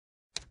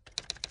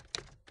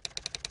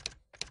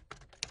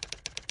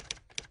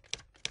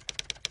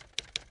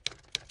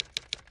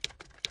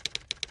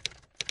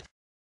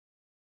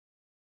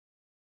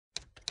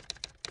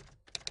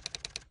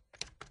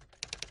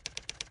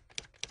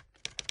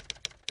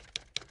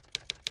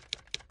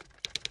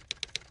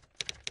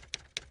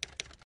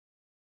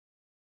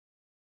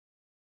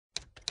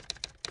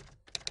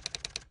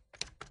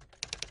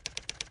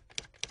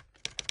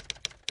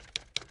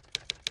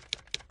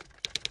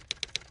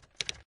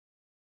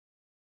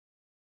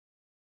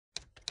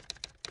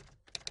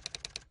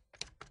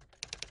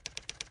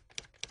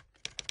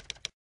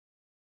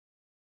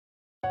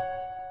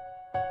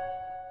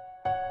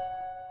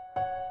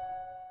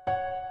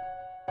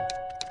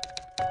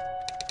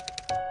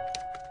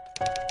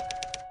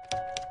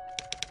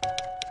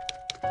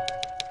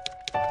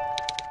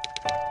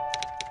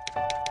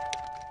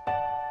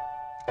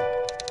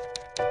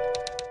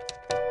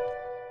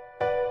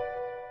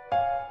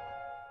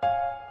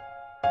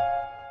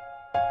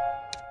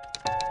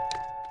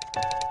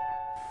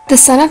The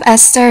son of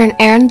Esther and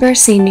Aaron Burr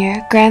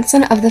Sr.,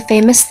 grandson of the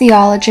famous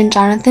theologian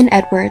Jonathan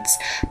Edwards,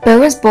 Burr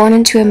was born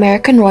into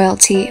American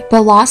royalty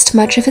but lost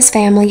much of his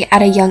family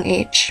at a young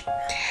age.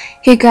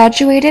 He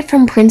graduated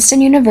from Princeton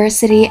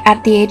University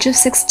at the age of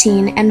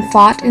 16 and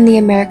fought in the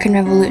American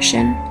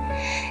Revolution.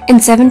 In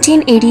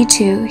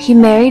 1782, he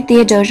married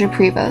Theodosia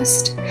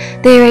Prevost.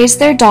 They raised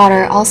their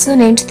daughter, also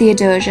named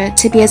Theodosia,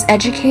 to be as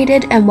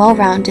educated and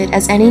well-rounded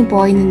as any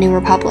boy in the new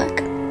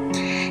republic.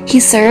 He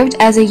served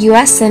as a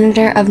U.S.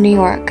 Senator of New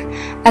York,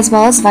 as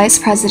well as Vice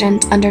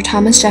President under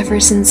Thomas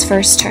Jefferson's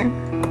first term.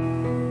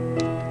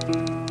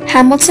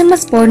 Hamilton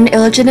was born an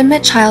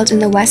illegitimate child in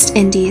the West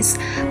Indies,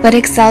 but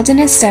excelled in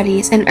his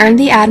studies and earned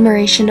the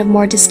admiration of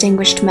more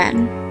distinguished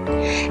men.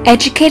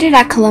 Educated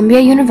at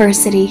Columbia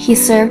University, he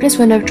served as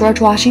one of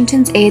George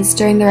Washington's aides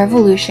during the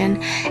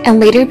Revolution and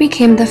later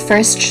became the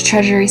first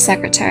Treasury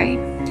Secretary.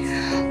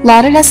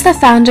 Lauded as the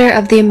founder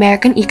of the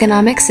American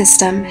economic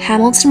system,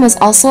 Hamilton was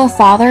also a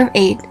father of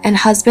 8 and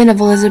husband of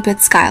Elizabeth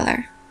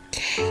Schuyler.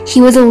 He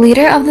was a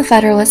leader of the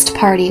Federalist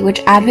Party, which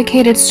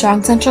advocated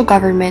strong central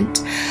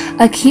government,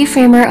 a key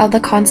framer of the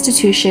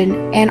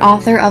Constitution, and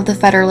author of the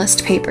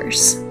Federalist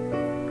Papers.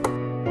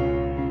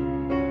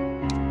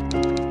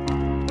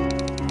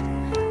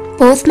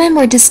 Both men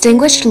were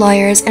distinguished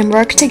lawyers and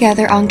worked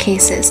together on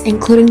cases,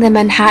 including the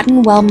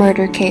Manhattan Well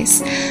murder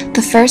case,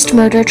 the first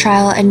murder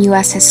trial in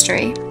U.S.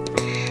 history.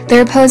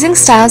 Their opposing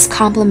styles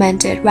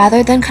complemented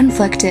rather than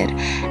conflicted,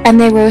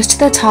 and they rose to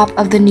the top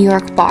of the New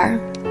York bar.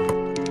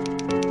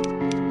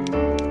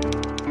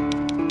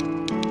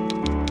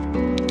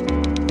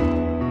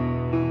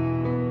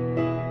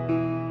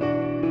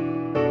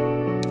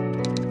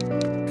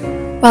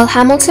 While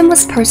Hamilton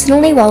was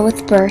personally well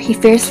with Burr, he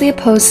fiercely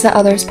opposed the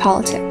other's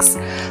politics.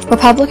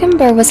 Republican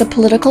Burr was a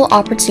political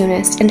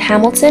opportunist, and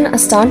Hamilton, a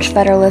staunch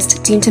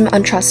Federalist, deemed him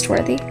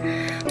untrustworthy.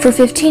 For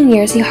 15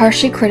 years, he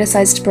harshly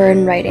criticized Burr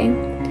in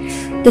writing.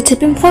 The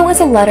tipping point was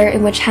a letter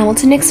in which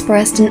Hamilton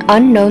expressed an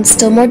unknown,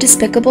 still more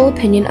despicable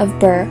opinion of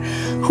Burr,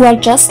 who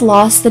had just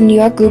lost the New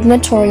York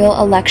gubernatorial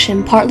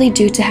election partly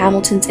due to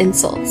Hamilton's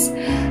insults.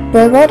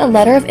 Burr wrote a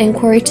letter of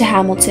inquiry to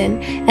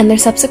Hamilton, and their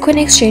subsequent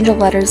exchange of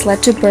letters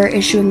led to Burr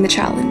issuing the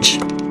challenge.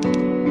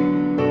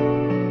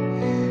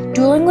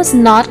 Dueling was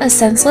not a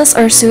senseless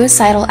or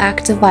suicidal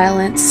act of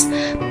violence,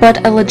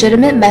 but a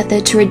legitimate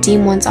method to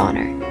redeem one's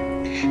honor.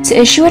 To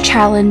issue a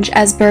challenge,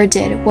 as Burr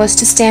did, was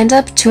to stand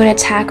up to an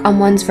attack on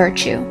one's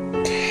virtue.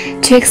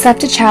 To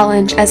accept a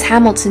challenge, as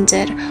Hamilton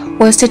did,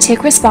 was to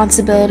take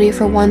responsibility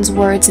for one's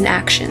words and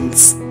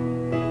actions.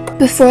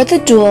 Before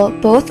the duel,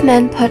 both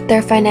men put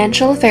their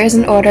financial affairs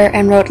in order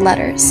and wrote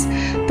letters.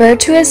 Burr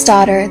to his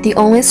daughter, the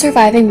only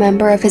surviving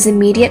member of his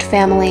immediate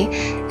family,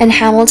 and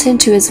Hamilton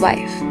to his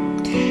wife.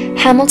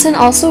 Hamilton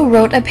also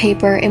wrote a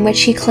paper in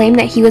which he claimed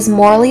that he was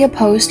morally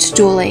opposed to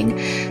dueling,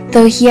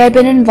 though he had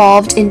been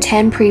involved in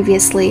 10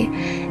 previously,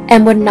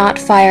 and would not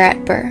fire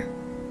at Burr.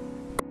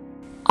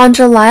 On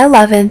July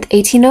 11,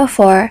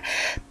 1804,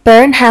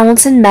 Burr and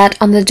Hamilton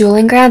met on the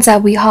dueling grounds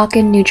at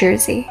Weehawken, New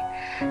Jersey.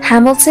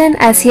 Hamilton,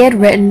 as he had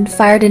written,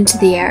 fired into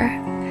the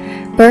air.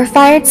 Burr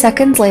fired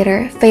seconds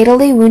later,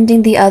 fatally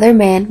wounding the other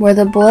man where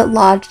the bullet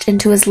lodged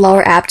into his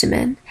lower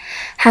abdomen.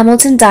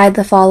 Hamilton died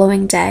the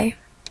following day.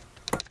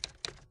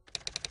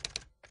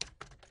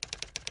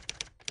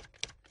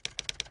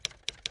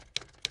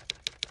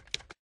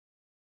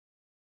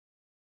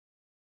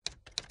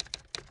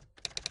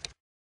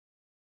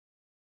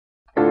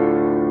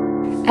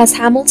 As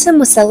Hamilton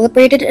was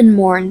celebrated and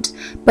mourned,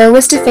 Burr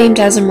was defamed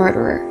as a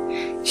murderer.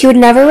 He would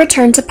never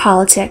return to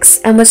politics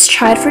and was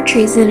tried for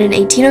treason in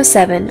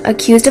 1807,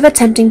 accused of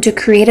attempting to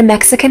create a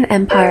Mexican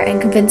empire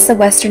and convince the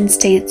Western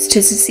states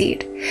to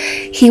secede.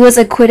 He was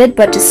acquitted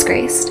but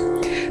disgraced.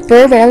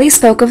 Burr rarely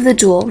spoke of the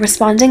duel,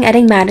 responding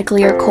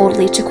enigmatically or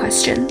coldly to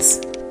questions.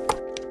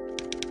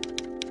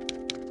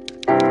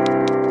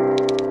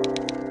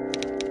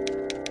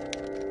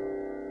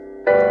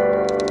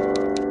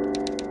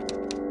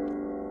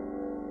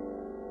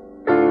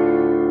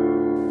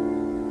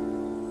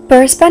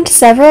 Burr spent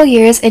several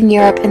years in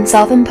Europe in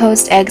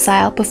self-imposed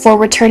exile before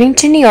returning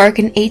to New York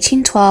in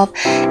 1812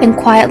 and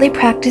quietly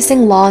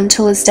practicing law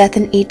until his death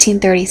in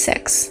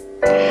 1836.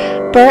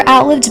 Burr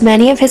outlived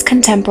many of his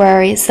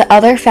contemporaries, the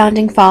other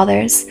founding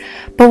fathers,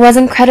 but was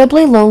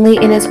incredibly lonely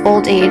in his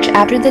old age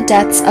after the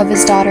deaths of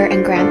his daughter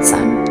and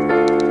grandson.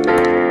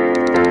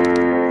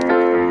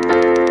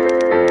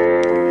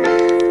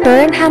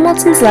 Burr and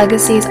Hamilton's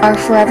legacies are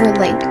forever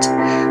linked.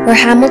 Where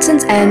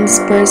Hamilton's ends,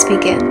 Burr's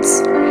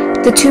begins.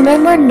 The two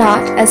men were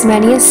not, as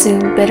many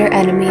assume, bitter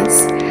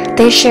enemies.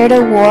 They shared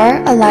a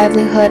war, a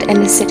livelihood, and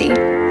a city.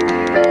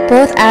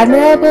 Both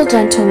admirable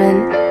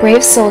gentlemen,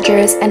 brave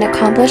soldiers, and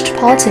accomplished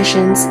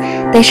politicians,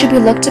 they should be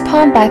looked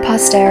upon by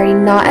posterity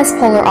not as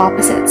polar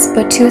opposites,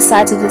 but two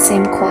sides of the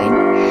same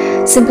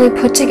coin, simply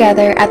put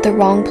together at the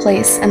wrong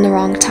place and the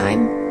wrong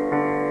time.